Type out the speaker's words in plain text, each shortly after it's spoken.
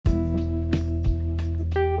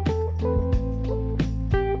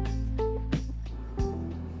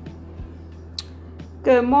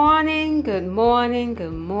Good morning, good morning,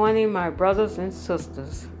 good morning, my brothers and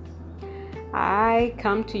sisters. I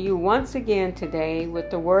come to you once again today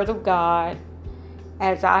with the Word of God.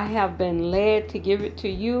 As I have been led to give it to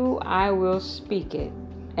you, I will speak it.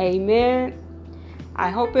 Amen. I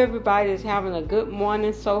hope everybody is having a good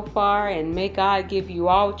morning so far, and may God give you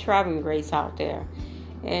all traveling grace out there.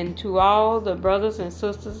 And to all the brothers and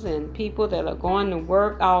sisters and people that are going to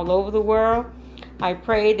work all over the world, I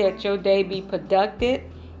pray that your day be productive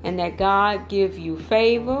and that God give you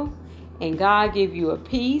favor and God give you a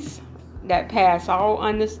peace that pass all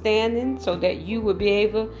understanding so that you will be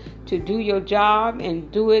able to do your job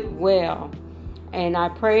and do it well. And I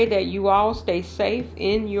pray that you all stay safe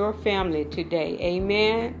in your family today.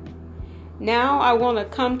 Amen. Now I want to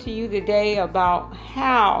come to you today about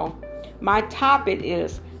how my topic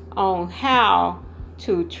is on how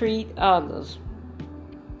to treat others.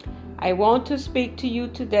 I want to speak to you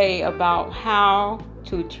today about how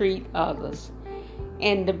to treat others.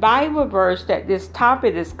 And the Bible verse that this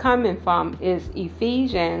topic is coming from is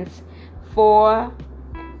Ephesians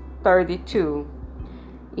 4:32.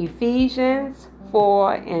 Ephesians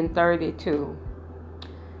 4:32.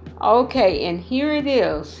 Okay, and here it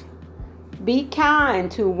is. Be kind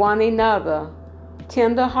to one another,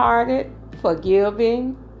 tender-hearted,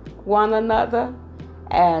 forgiving one another,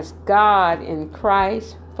 as God in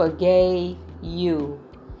Christ forgave you.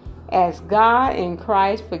 As God in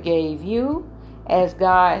Christ forgave you, as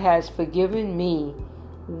God has forgiven me.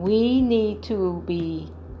 We need to be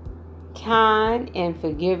kind and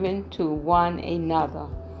forgiving to one another.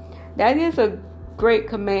 That is a great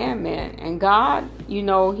commandment. And God,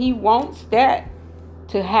 He wants that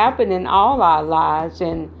to happen in all our lives.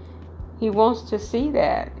 And He wants to see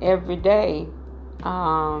that every day.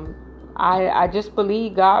 I just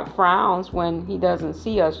believe God frowns when He doesn't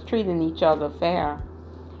see us treating each other fair.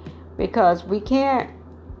 Because we can't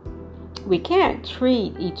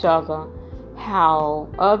treat each other how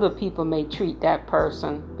other people may treat that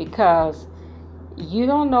person, because you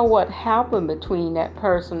don't know what happened between that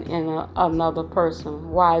person and another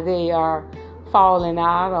person, why they are falling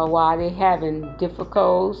out or why they're having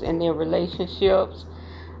difficulties in their relationships.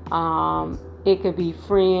 It could be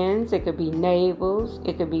friends, it could be neighbors,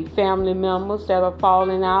 it could be family members that are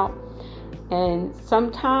falling out. And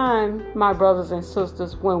sometimes, my brothers and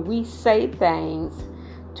sisters, when we say things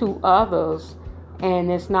to others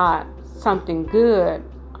and it's not something good,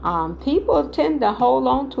 people tend to hold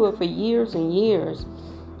on to it for years and years,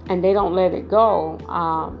 and they don't let it go.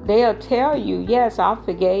 They'll tell you, yes, I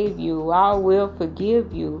forgave you, I will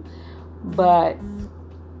forgive you, but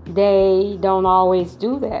they don't always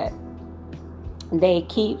do that. They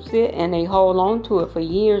keep it and they hold on to it for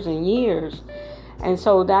years and years. And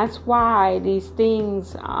so that's why these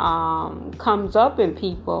things comes up in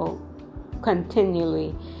people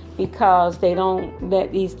continually, because they don't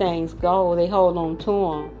let these things go. They hold on to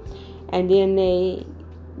them, and then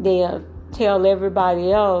they'll tell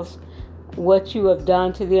everybody else what you have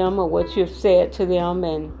done to them or what you've said to them,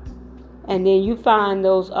 and then you find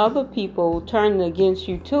those other people turning against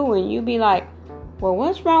you too, and you be like, well,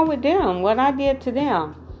 what's wrong with them? What I did to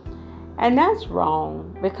them? And that's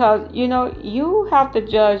wrong, because, you have to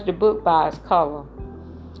judge the book by its color.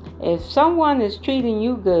 If someone is treating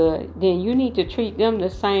you good, then you need to treat them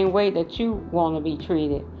the same way that you want to be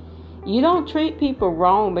treated. You don't treat people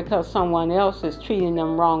wrong because someone else is treating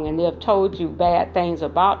them wrong and they've told you bad things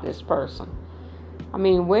about this person. I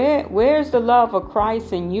mean, where's the love of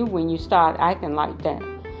Christ in you when you start acting like that?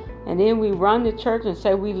 And then we run to church and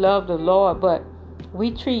say we love the Lord, but we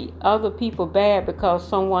treat other people bad because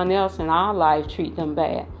someone else in our life treat them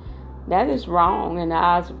bad. That is wrong in the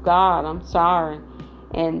eyes of God. I'm sorry.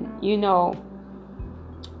 And,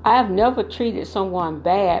 I have never treated someone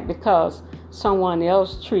bad because someone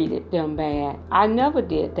else treated them bad. I never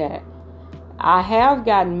did that. I have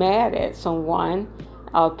gotten mad at someone,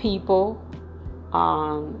 people,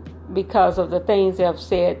 because of the things they've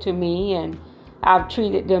said to me, and I've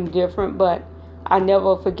treated them different, but I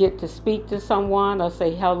never forget to speak to someone or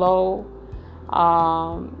say hello,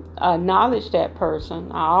 acknowledge that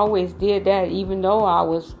person. I always did that, even though I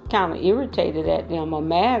was kind of irritated at them or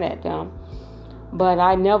mad at them. But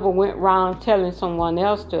I never went around telling someone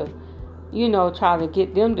else to, try to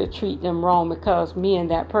get them to treat them wrong because me and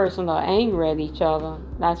that person are angry at each other.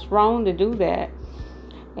 That's wrong to do that.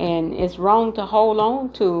 And it's wrong to hold on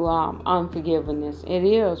to unforgiveness. It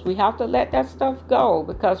is. We have to let that stuff go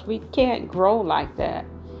because we can't grow like that.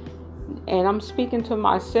 And I'm speaking to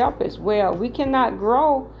myself as well. We cannot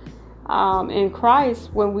grow in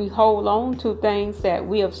Christ when we hold on to things that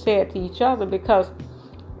we have said to each other, because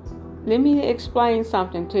let me explain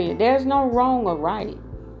something to you. There's no wrong or right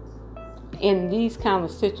in these kind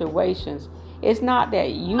of situations. It's not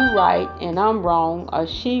that you right and I'm wrong, or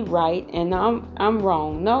she right and I'm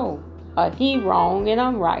wrong. No, or he wrong and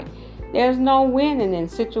I'm right. There's no winning in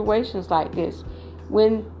situations like this.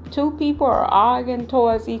 When two people are arguing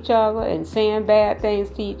towards each other and saying bad things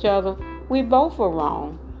to each other, we both are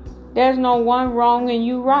wrong. There's no one wrong and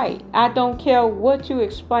you right. I don't care what you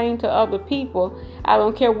explain to other people. I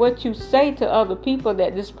don't care what you say to other people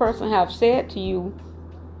that this person have said to you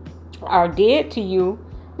or did to you.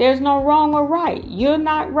 There's no wrong or right. You're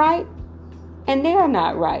not right and they're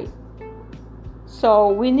not right. So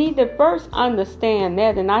we need to first understand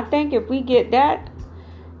that. And I think if we get that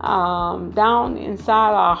down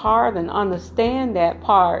inside our heart and understand that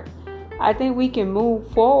part, I think we can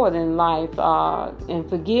move forward in life and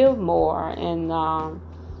forgive more and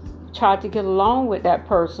try to get along with that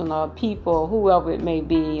person or people, whoever it may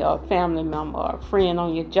be, a family member, or a friend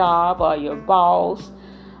on your job, or your boss,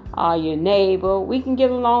 your neighbor. We can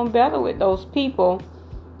get along better with those people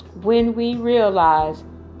when we realize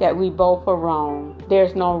that we both are wrong.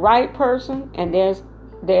 There's no right person and there's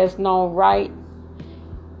no right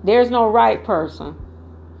person.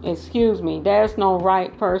 Excuse me, there's no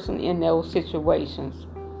right person in those situations.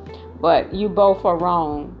 But you both are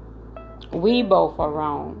wrong. We both are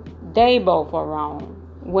wrong. They both are wrong.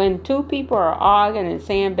 When two people are arguing and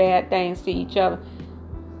saying bad things to each other,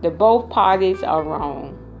 both parties are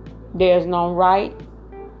wrong. There's no right.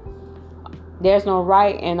 There's no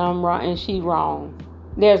right and I'm wrong and she wrong.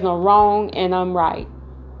 There's no wrong and I'm right.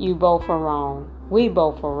 You both are wrong. We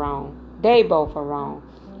both are wrong. They both are wrong.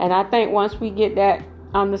 And I think once we get that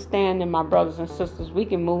understanding, my brothers and sisters, we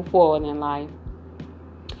can move forward in life.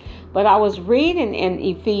 But I was reading in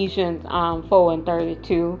Ephesians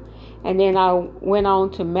 4:32, and then I went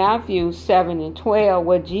on to Matthew 7:12,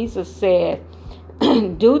 where Jesus said,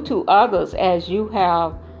 do to others as you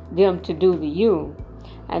have them to do to you.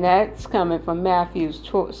 And that's coming from Matthew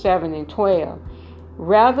 7:12.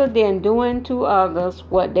 Rather than doing to others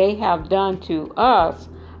what they have done to us,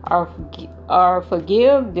 or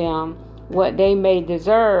forgive them what they may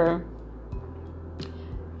deserve,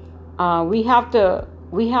 we have to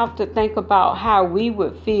think about how we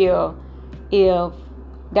would feel if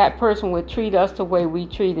that person would treat us the way we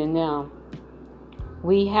treated them.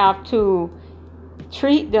 We have to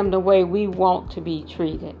treat them the way we want to be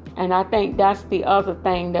treated. And I think that's the other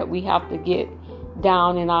thing that we have to get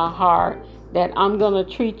down in our heart, that I'm going to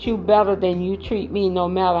treat you better than you treat me, no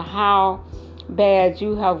matter how bad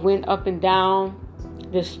you have went up and down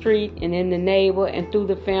the street and in the neighbor and through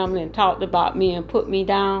the family and talked about me and put me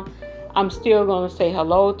down. I'm still going to say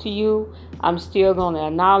hello to you. I'm still going to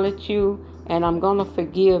acknowledge you, and I'm going to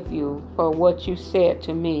forgive you for what you said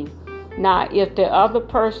to me. Now, if the other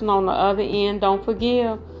person on the other end don't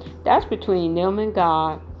forgive, that's between them and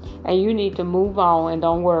God, and you need to move on and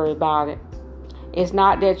don't worry about it. It's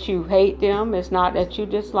not that you hate them. It's not that you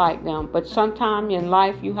dislike them. But sometime in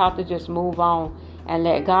life, you have to just move on and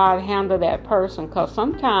let God handle that person. Because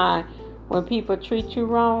sometimes when people treat you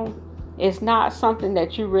wrong, it's not something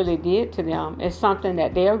that you really did to them. It's something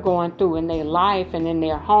that they're going through in their life and in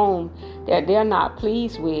their home that they're not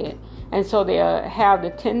pleased with. And so they have the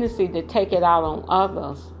tendency to take it out on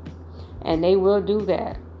others. And they will do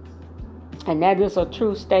that. And that is a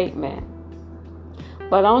true statement.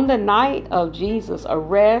 But on the night of Jesus'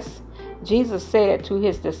 arrest, Jesus said to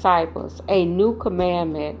his disciples, a new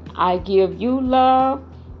commandment I give you love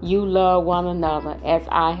one another as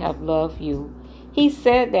I have loved you. He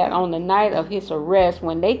said that on the night of his arrest,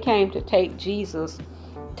 when they came to take Jesus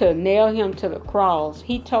to nail him to the cross,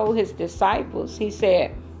 he told his disciples, he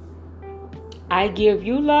said, I give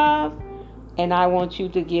you love and I want you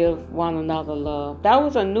to give one another love. That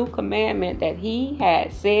was a new commandment that he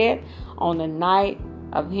had said on the night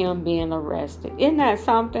of him being arrested. Isn't that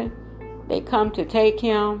something? They come to take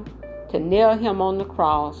him, to nail him on the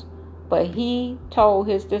cross, but he told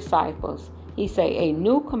his disciples, he said, a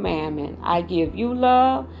new commandment, I give you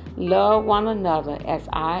love one another as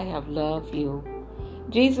I have loved you.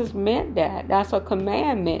 Jesus meant that. That's a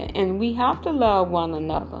commandment, and we have to love one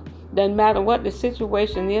another. Doesn't matter what the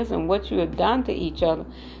situation is and what you have done to each other.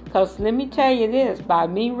 Because let me tell you this, by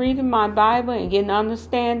me reading my Bible and getting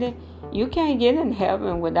understanding, you can't get in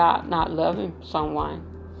heaven without not loving someone.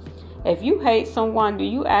 If you hate someone, do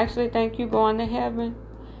you actually think you're going to heaven?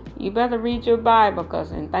 You better read your Bible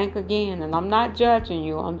and think again. And I'm not judging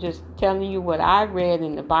you. I'm just telling you what I read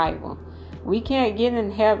in the Bible. We can't get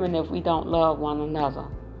in heaven if we don't love one another.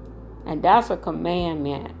 And that's a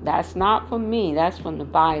commandment. That's not from me. That's from the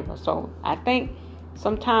Bible. So I think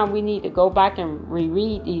Sometimes we need to go back and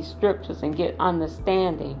reread these scriptures and get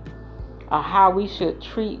understanding of how we should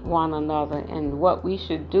treat one another and what we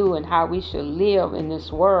should do and how we should live in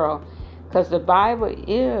this world. Because the Bible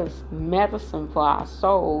is medicine for our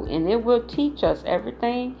soul, and it will teach us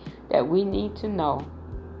everything that we need to know.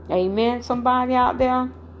 Amen, somebody out there?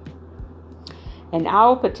 And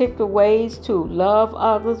our particular ways to love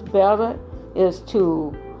others better is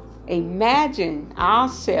to imagine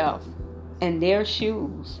ourselves in their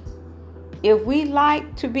shoes. If we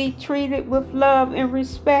like to be treated with love and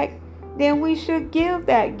respect, then we should give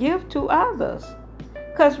that gift to others.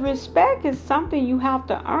 Because respect is something you have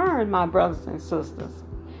to earn, my brothers and sisters.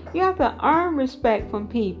 You have to earn respect from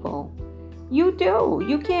people. You do.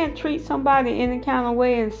 You can't treat somebody any kind of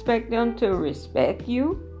way and expect them to respect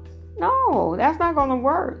you. No, that's not going to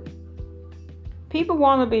work. People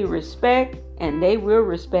want to be respected, and they will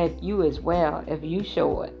respect you as well if you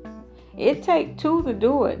show it. It takes two to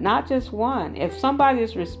do it, not just one. If somebody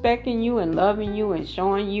is respecting you and loving you and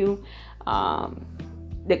showing you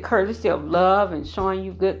the courtesy of love and showing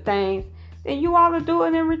you good things, then you ought to do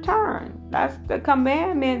it in return. That's the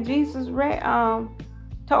commandment Jesus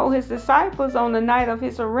told his disciples on the night of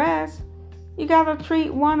his arrest. You got to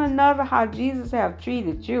treat one another how Jesus have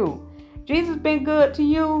treated you. Jesus been good to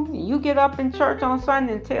you. You get up in church on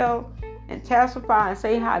Sunday and tell and testify and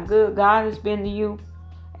say how good God has been to you.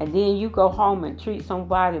 And then you go home and treat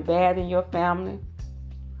somebody bad in your family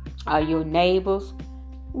or your neighbors.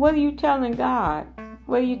 What are you telling God?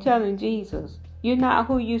 What are you telling Jesus? You're not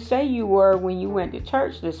who you say you were when you went to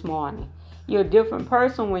church this morning. You're a different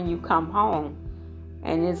person when you come home.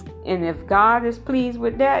 And if God is pleased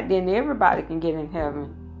with that, then everybody can get in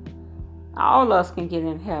heaven. All of us can get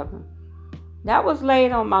in heaven. That was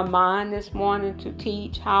laid on my mind this morning to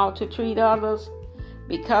teach how to treat others,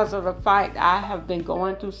 because of the fact I have been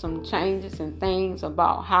going through some changes and things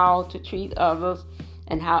about how to treat others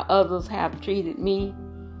and how others have treated me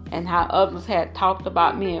and how others had talked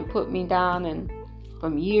about me and put me down, and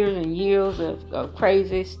from years and years of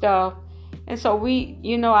crazy stuff. And so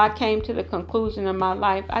I came to the conclusion in my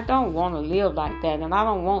life, I don't want to live like that, and I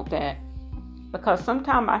don't want that. Because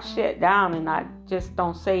sometimes I shut down and I just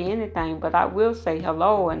don't say anything, but I will say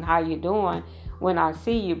hello and how you doing when I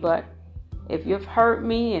see you. But if you've hurt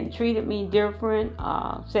me and treated me different,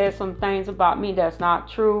 said some things about me that's not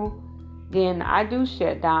true, then I do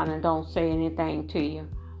shut down and don't say anything to you.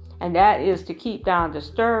 And that is to keep down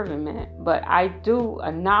disturbance. But I do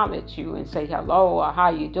acknowledge you and say hello or how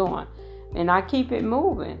you doing. And I keep it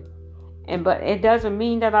moving. But it doesn't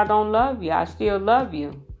mean that I don't love you. I still love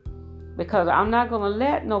you. Because I'm not going to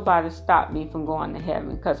let nobody stop me from going to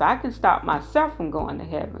heaven. Because I can stop myself from going to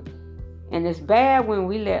heaven. And it's bad when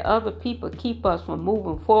we let other people keep us from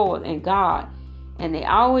moving forward in God. And they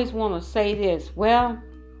always want to say this, well,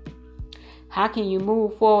 how can you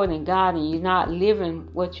move forward in God and you're not living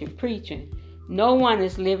what you're preaching? No one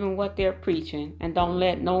is living what they're preaching. And don't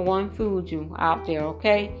let no one fool you out there,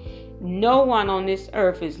 okay? No one on this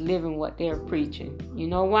earth is living what they're preaching. You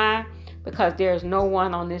know why? Because there's no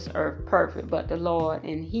one on this earth perfect but the Lord,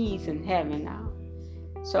 and He's in heaven now.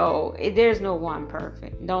 So there's no one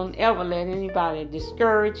perfect. Don't ever let anybody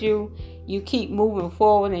discourage you. You keep moving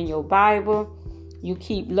forward in your Bible. You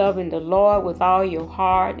keep loving the Lord with all your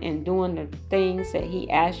heart and doing the things that He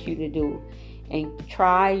asks you to do. And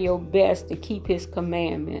try your best to keep His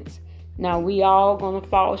commandments. Now, we all going to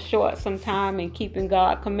fall short sometime in keeping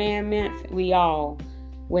God's commandments. We all.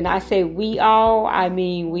 When I say we all, I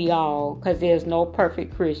mean we all. Because there's no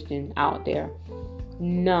perfect Christian out there.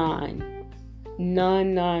 None.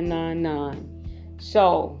 None.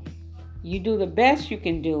 So, you do the best you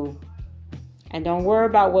can do. And don't worry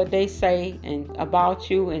about what they say and about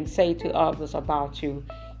you and say to others about you.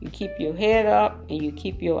 You keep your head up and you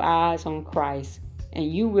keep your eyes on Christ.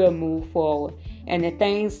 And you will move forward. And the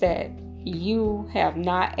things that you have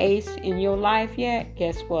not aced in your life yet,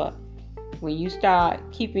 guess what? When you start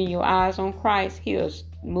keeping your eyes on Christ, He'll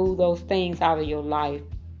move those things out of your life.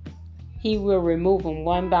 He will remove them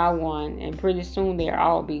one by one, and pretty soon they'll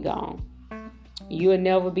all be gone. You'll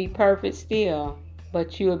never be perfect still,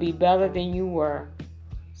 but you'll be better than you were.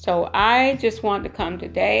 So I just want to come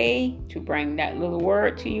today to bring that little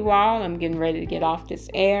word to you all. I'm getting ready to get off this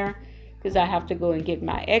air because I have to go and get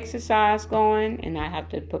my exercise going, and I have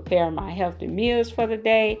to prepare my healthy meals for the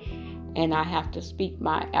day. And I have to speak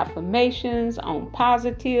my affirmations on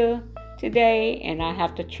positive today. And I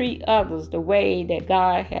have to treat others the way that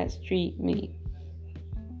God has treated me.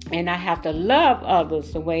 And I have to love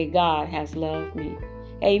others the way God has loved me.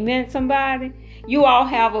 Amen, somebody? You all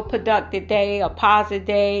have a productive day, a positive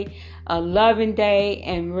day. a loving day.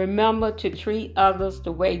 And remember to treat others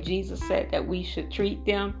the way Jesus said that we should treat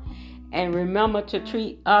them. And remember to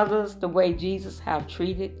treat others the way Jesus have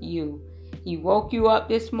treated you. He woke you up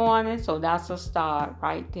this morning, so that's a start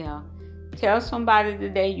right there. Tell somebody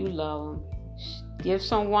today you love them. Give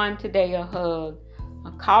someone today a hug.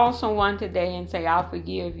 Or call someone today and say, I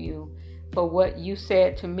forgive you for what you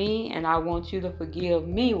said to me, and I want you to forgive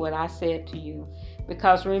me what I said to you.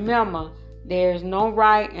 Because remember, there's no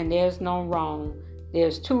right and there's no wrong.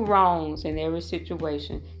 There's two wrongs in every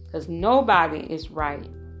situation, because nobody is right.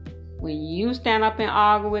 When you stand up and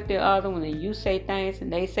argue with the other, when you say things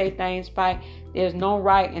and they say things back, there's no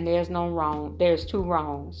right and there's no wrong. There's two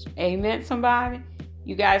wrongs. Amen, somebody?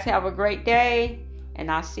 You guys have a great day, and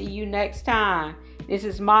I'll see you next time. This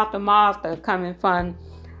is Martha coming from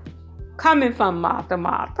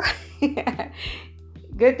Martha.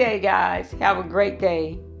 Good day, guys. Have a great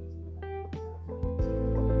day.